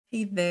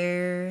Hey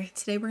there.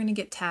 Today we're going to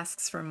get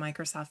tasks from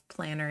Microsoft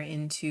Planner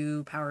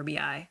into Power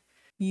BI.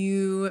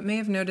 You may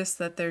have noticed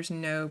that there's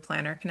no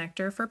Planner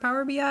connector for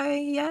Power BI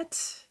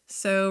yet,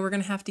 so we're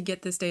going to have to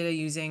get this data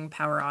using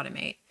Power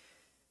Automate.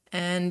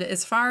 And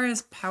as far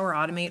as Power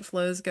Automate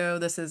flows go,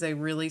 this is a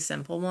really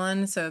simple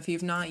one. So if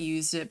you've not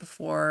used it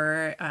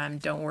before,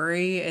 don't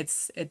worry.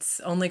 It's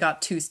only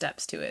got 2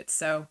 steps to it.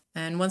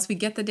 And once we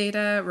get the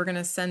data, we're going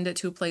to send it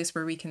to a place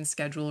where we can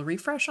schedule a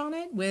refresh on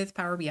it with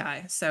Power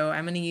BI. So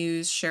I'm going to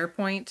use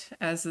SharePoint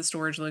as the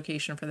storage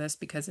location for this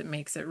because it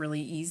makes it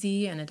really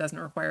easy and it doesn't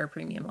require a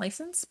premium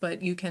license,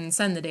 but you can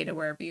send the data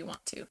wherever you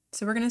want to.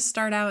 So we're going to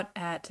start out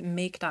at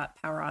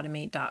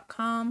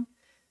make.powerautomate.com.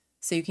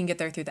 So you can get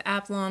there through the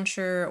app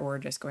launcher or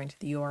just going to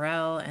the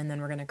URL, and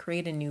then we're going to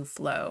create a new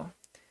flow.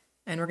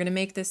 And we're going to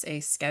make this a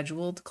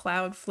scheduled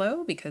cloud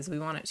flow because we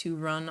want it to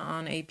run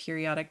on a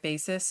periodic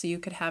basis. So you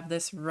could have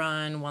this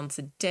run once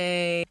a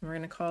day. We're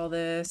going to call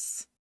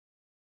this.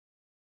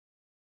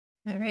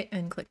 All right,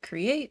 and click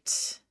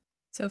create.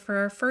 So for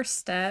our first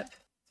step,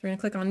 we're going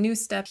to click on new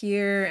step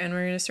here, and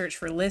we're going to search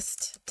for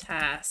list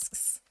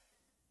tasks.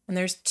 And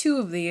there's 2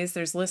 of these.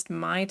 There's list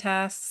my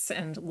tasks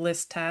and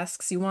list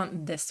tasks. You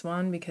want this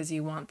one because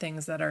you want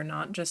things that are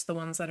not just the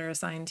ones that are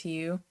assigned to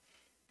you.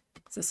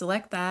 So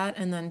select that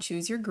and then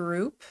choose your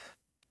group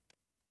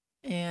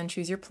and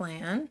choose your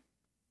plan.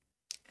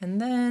 And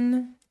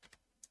then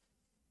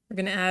we're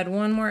going to add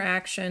one more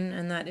action,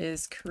 and that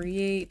is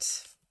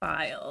create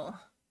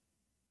file.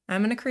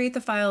 I'm going to create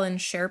the file in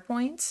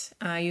SharePoint.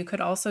 You could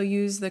also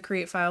use the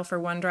create file for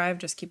OneDrive.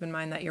 Just keep in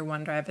mind that your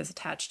OneDrive is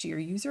attached to your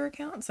user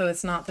account, so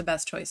it's not the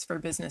best choice for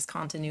business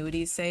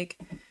continuity's sake.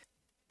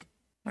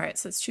 All right,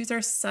 so let's choose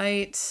our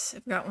site.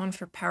 I've got one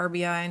for Power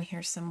BI in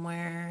here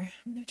somewhere.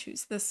 I'm going to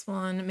choose this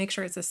one. Make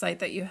sure it's a site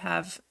that you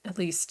have at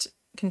least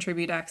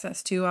contribute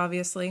access to,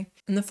 obviously.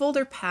 In the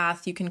folder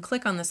path, you can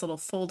click on this little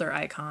folder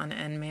icon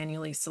and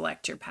manually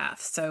select your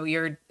path. So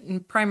your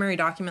primary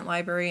document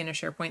library in a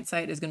SharePoint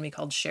site is going to be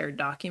called shared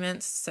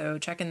documents. So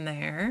check in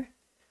there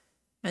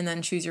and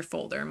then choose your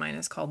folder. Mine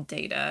is called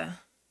data.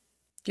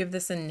 Give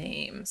this a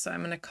name. So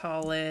I'm going to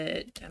call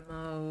it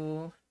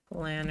demo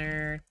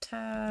planner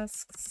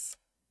tasks.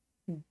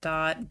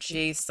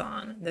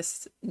 .json.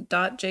 This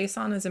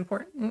 .json is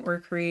important.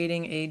 We're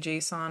creating a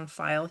JSON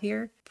file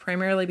here,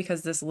 primarily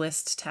because this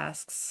list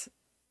tasks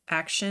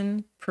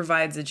action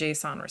provides a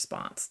JSON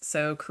response.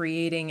 So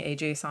creating a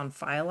JSON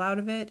file out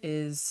of it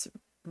is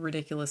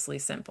ridiculously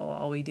simple.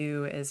 All we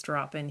do is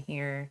drop in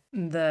here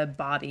the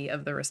body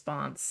of the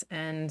response.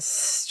 And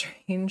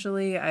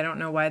strangely, I don't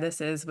know why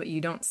this is, but you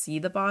don't see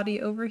the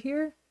body over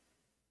here.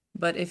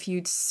 But if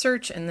you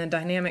search in the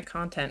dynamic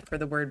content for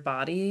the word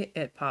body,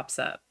 it pops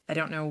up. I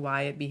don't know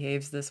why it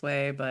behaves this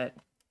way, but...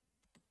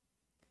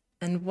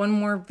 And one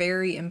more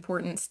very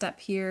important step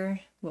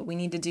here. What we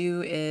need to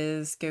do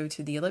is go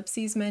to the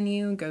ellipses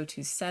menu, go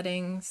to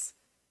settings,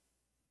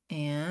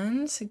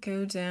 and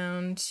go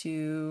down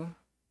to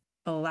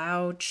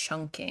allow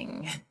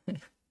chunking.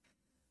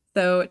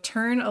 So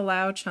turn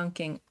allow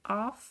chunking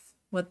off.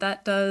 What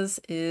that does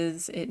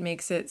is it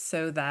makes it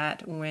so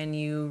that when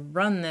you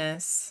run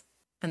this,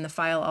 and the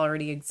file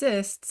already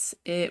exists,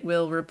 it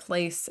will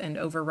replace and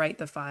overwrite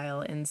the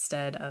file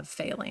instead of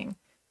failing.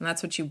 And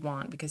that's what you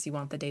want because you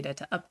want the data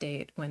to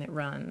update when it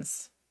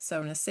runs. So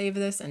I'm going to save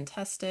this and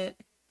test it.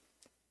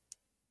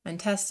 And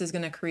test is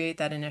going to create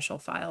that initial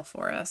file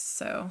for us.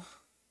 So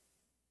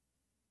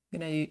I'm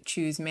going to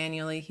choose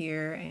manually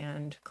here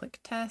and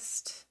click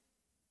test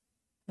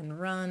and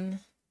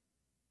run.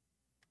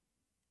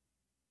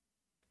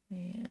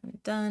 And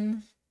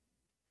done.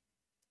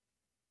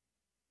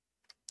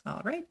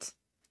 All right.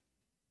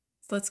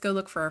 Let's go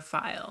look for our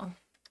file.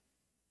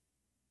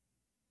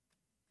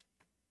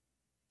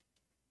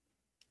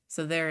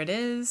 So there it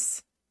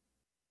is.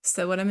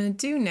 So what I'm going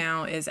to do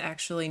now is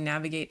actually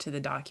navigate to the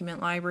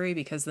document library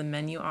because the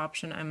menu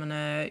option I'm going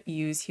to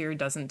use here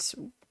doesn't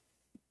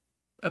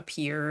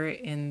appear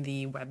in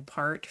the web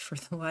part for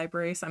the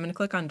library. So I'm going to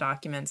click on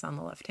documents on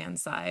the left-hand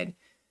side,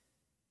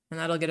 and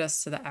that'll get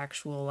us to the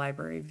actual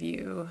library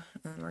view.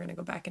 And we're going to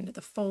go back into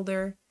the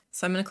folder.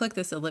 So I'm going to click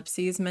this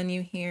ellipses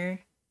menu here,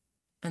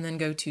 and then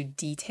go to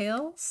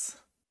details,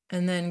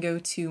 and then go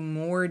to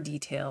more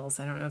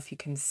details. I don't know if you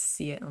can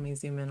see it. Let me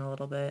zoom in a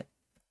little bit.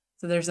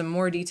 So there's a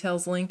more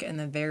details link in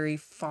the very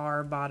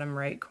far bottom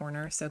right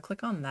corner. So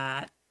click on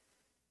that,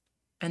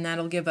 and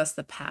that'll give us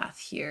the path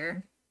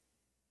here.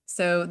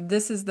 So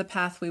this is the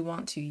path we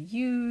want to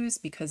use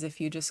because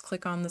if you just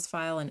click on this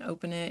file and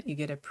open it, you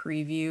get a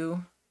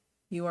preview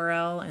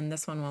URL, and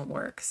this one won't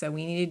work. So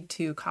we need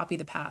to copy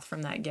the path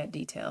from that get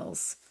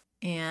details.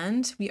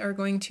 And we are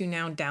going to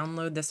now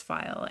download this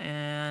file.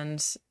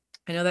 And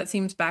I know that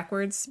seems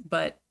backwards,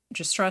 but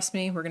just trust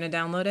me, we're going to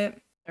download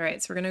it. All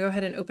right, so we're going to go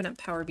ahead and open up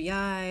Power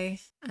BI,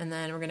 and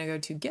then we're going to go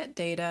to Get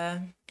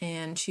Data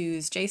and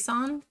choose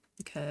JSON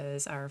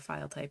because our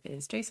file type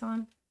is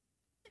JSON,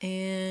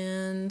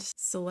 and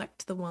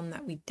select the one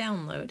that we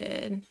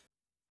downloaded.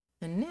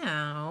 And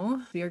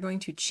now we are going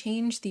to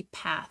change the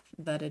path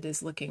that it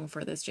is looking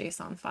for this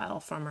JSON file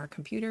from our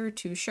computer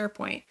to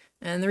SharePoint.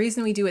 And the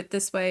reason we do it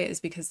this way is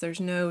because there's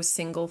no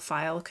single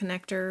file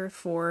connector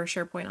for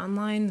SharePoint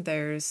Online.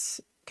 There's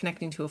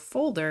connecting to a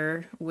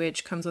folder,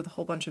 which comes with a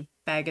whole bunch of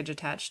baggage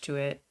attached to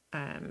it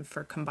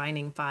for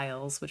combining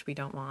files, which we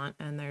don't want.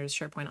 And there's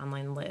SharePoint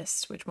Online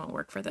List, which won't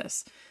work for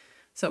this.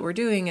 So what we're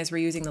doing is we're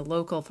using the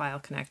local file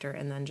connector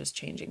and then just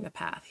changing the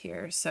path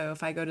here. So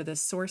if I go to the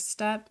source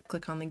step,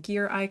 click on the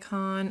gear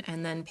icon,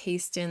 and then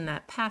paste in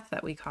that path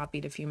that we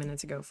copied a few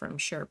minutes ago from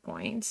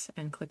SharePoint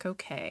and click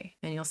OK.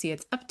 And you'll see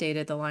it's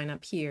updated the line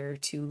up here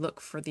to look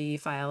for the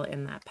file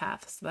in that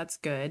path. So that's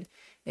good.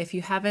 If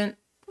you haven't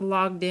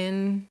logged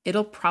in,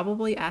 it'll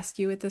probably ask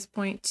you at this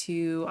point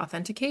to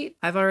authenticate.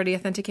 I've already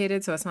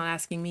authenticated, so it's not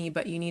asking me,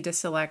 but you need to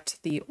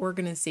select the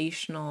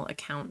organizational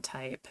account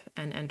type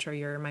and enter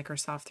your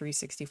Microsoft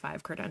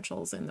 365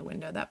 credentials in the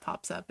window that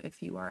pops up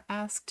if you are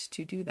asked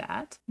to do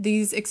that.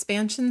 These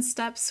expansion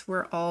steps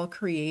were all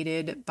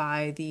created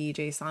by the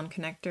JSON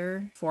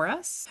connector for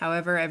us.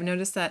 However, I've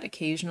noticed that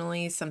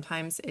occasionally,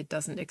 sometimes it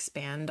doesn't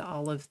expand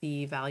all of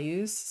the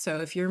values.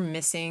 So if you're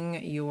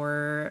missing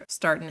your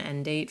start and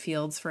end date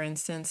fields, for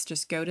instance,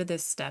 just go to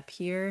this step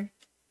here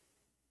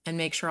and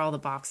make sure all the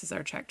boxes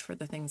are checked for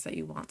the things that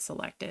you want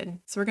selected.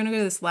 So we're going to go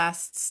to this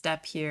last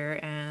step here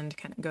and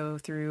kind of go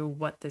through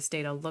what this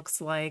data looks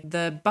like.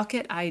 The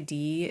bucket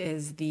ID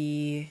is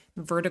the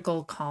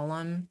vertical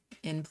column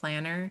in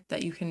Planner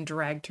that you can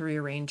drag to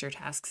rearrange your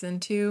tasks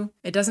into.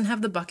 It doesn't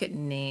have the bucket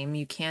name.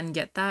 You can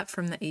get that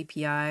from the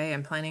API.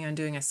 I'm planning on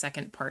doing a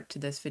second part to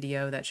this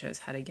video that shows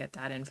how to get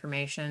that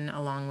information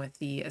along with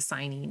the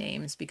assignee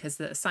names, because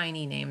the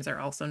assignee names are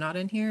also not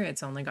in here.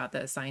 It's only got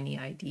the assignee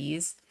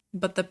IDs.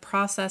 But the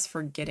process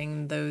for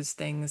getting those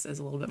things is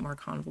a little bit more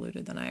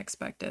convoluted than I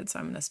expected, so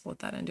I'm going to split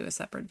that into a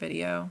separate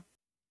video.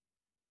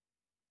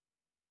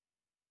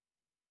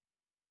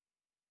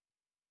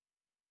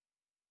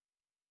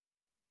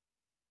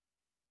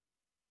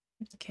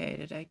 Okay,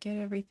 did I get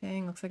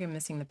everything? Looks like I'm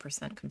missing the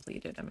 %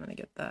 completed. I'm going to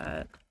get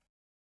that.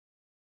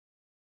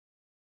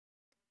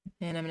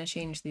 And I'm going to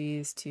change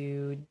these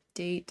to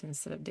date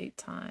instead of date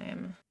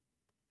time.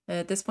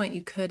 At this point,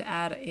 you could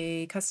add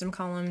a custom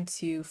column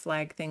to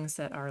flag things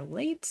that are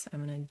late.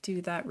 I'm going to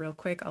do that real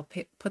quick. I'll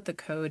put the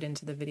code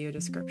into the video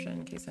description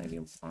in case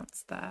anybody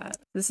wants that.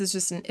 This is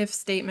just an if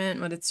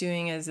statement. What it's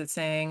doing is it's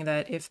saying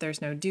that if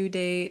there's no due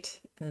date,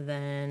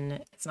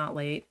 then it's not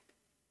late.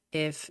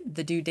 If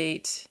the due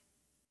date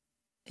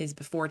is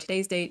before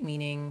today's date,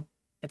 meaning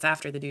it's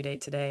after the due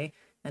date today,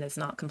 and it's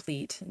not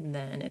complete,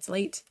 then it's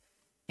late.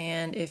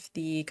 And if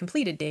the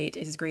completed date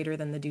is greater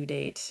than the due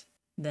date,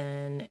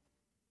 then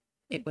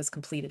it was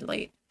completed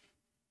late.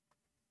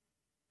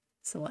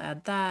 So we'll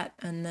add that,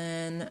 and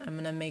then I'm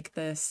going to make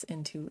this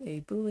into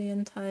a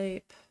Boolean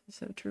type,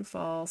 so true,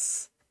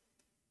 false.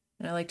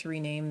 And I like to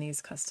rename these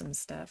custom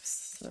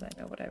steps so that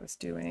I know what I was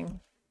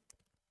doing.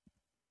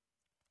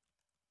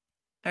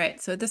 All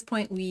right, so at this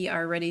point we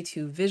are ready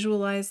to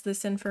visualize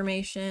this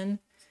information.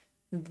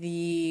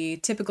 The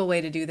typical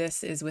way to do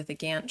this is with a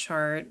Gantt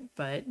chart,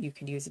 but you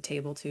could use a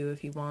table too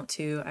if you want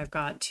to. I've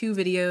got 2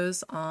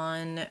 videos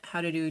on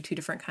how to do 2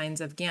 different kinds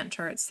of Gantt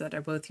charts that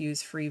are both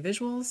use free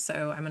visuals,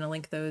 so I'm going to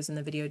link those in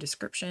the video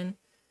description.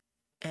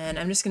 And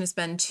I'm just going to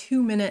spend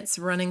 2 minutes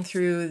running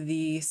through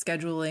the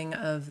scheduling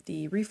of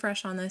the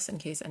refresh on this in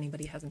case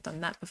anybody hasn't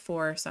done that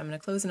before. So I'm going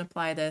to close and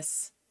apply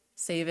this,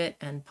 save it,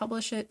 and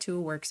publish it to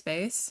a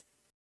workspace.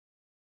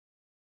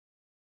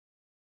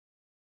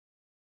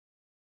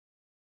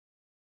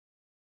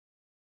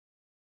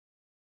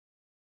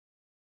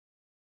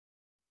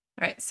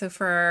 All right, so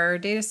for our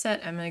data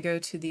set, I'm going to go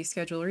to the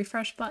schedule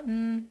refresh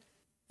button,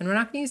 and we're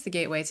not going to use the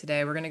gateway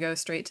today. We're going to go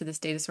straight to this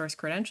data source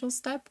credentials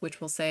step,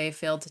 which will say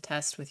failed to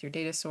test with your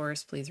data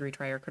source. Please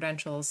retry your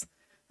credentials.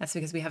 That's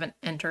because we haven't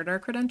entered our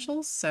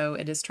credentials, so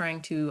it is trying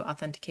to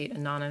authenticate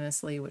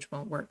anonymously, which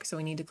won't work. So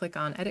we need to click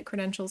on edit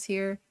credentials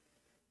here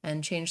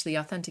and change the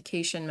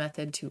authentication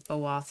method to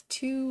OAuth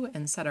 2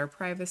 and set our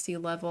privacy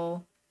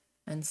level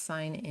and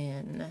sign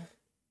in.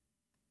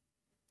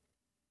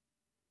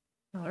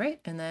 All right,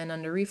 and then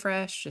under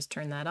refresh, just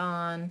turn that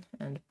on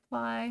and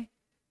apply,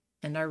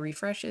 and our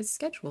refresh is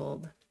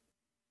scheduled.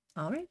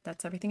 All right,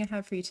 that's everything I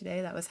have for you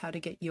today. That was how to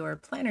get your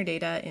planner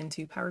data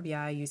into Power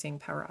BI using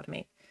Power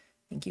Automate.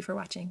 Thank you for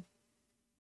watching.